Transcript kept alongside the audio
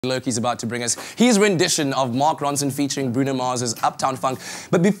Loki's about to bring us his rendition of Mark Ronson featuring Bruno Mars' Uptown Funk.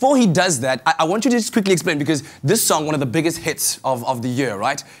 But before he does that, I want you to just quickly explain, because this song, one of the biggest hits of the year,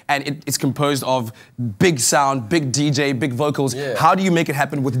 right? And it's composed of big sound, big DJ, big vocals. Yeah. How do you make it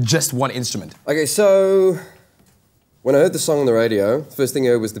happen with just one instrument? Okay, so when I heard the song on the radio, the first thing I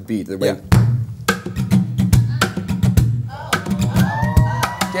heard was the beat. It went...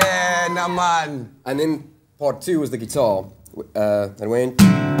 Yeah, nah, man. And then part two was the guitar. It went...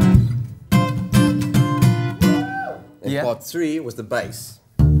 And part three was the bass.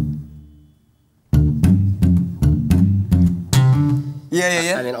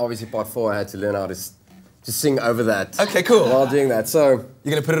 Yeah. And then obviously part four I had to learn how to sing over that. Okay, cool. While doing that, so...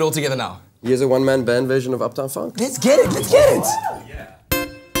 You're gonna put it all together now? Here's a one-man band version of Uptown Funk. Let's get it, let's get it!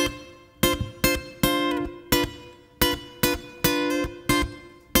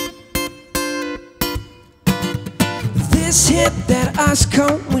 This hit, that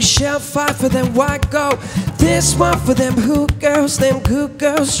Oscar, we shall fight for them white gold. This one for them hood girls, them good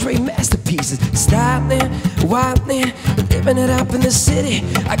girls, straight masterpieces. Styling, wilding, living it up in the city.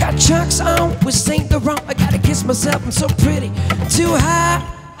 I got Chucks on with Saint Laurent. I gotta kiss myself, I'm so pretty. I'm too high,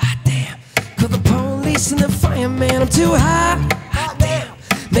 hot damn. Call the police and the fireman. I'm too high, hot damn.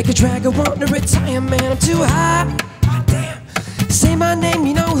 Make a dragger want to retire, man. I'm too high, hot damn. Say my name,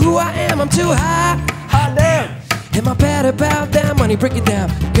 you know who I am. I'm too high, hot damn. Am I bad about that money? Break it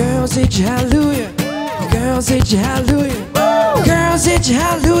down. Girls, hit you hallelujah. Girls, hit you hallelujah. Girls, hit you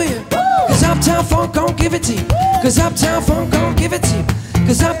hallelujah. Cause Uptown Funk gon' give it to you. Cause Uptown Funk gon' give it to you.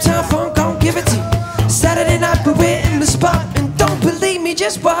 Cause Uptown Funk gon' give it to you. Saturday night we're in the spot. And don't believe me,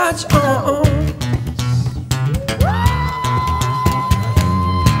 just watch.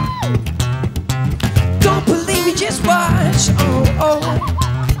 Don't believe me, just watch.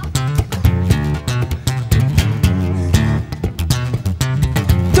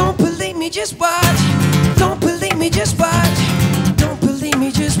 Don't believe me, just watch. Don't believe me, just watch. Don't believe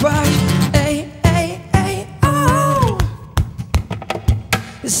me, just watch. Hey, oh.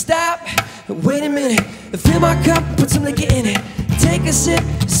 Stop, wait a minute. Fill my cup, put some liquor in it. Take a sip,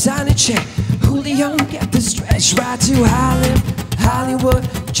 sign a check. Julio, get the stretch. Ride to Harlem, Hollywood,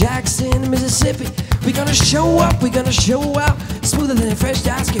 Jackson, Mississippi. We gonna show up, we gonna show out. Smoother than a fresh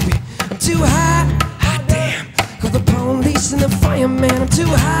dive skippy. I'm too high, hot damn. Call the police and the fireman. I'm too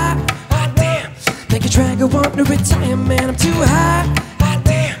high, hot damn. Make a dragger want to retire, man. I'm too high, hot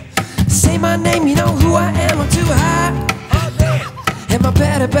damn. Say my name, you know who I am. I'm too high, hot damn. Am I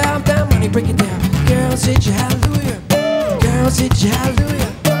bad about that money? Break it down. Girls, hit you hallelujah. Girls, hit you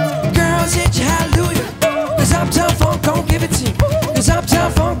hallelujah. Girls, hit you hallelujah. Cause Uptown Funk gon' give it to you. Cause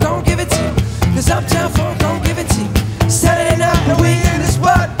Uptown Funk gon' give it to you. Cause Uptown Funk gon' give it to you. Saturday night and we in the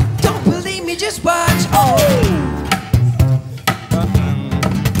spot. Don't believe me, just watch.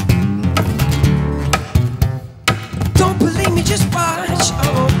 Don't believe me, just watch.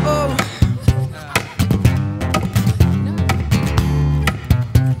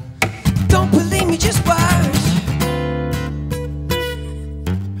 Don't believe me,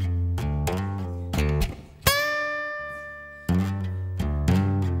 just watch.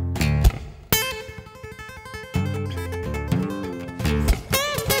 Don't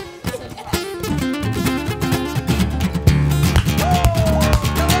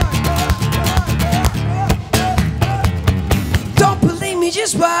believe me, just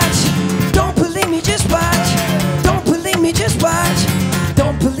watch. Don't believe me, just watch. Don't believe me, just watch.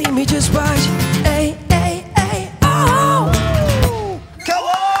 Don't believe me, just watch. Hey, oh. Come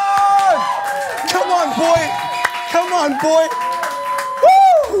on! Come on, boy! Come on, boy!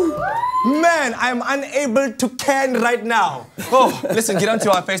 Woo! Man, I'm unable to can right now. Oh, listen, get onto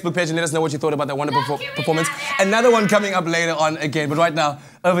our Facebook page and let us know what you thought about that wonderful performance. Another one coming up later on again. But right now,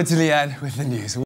 over to Leanne with the news.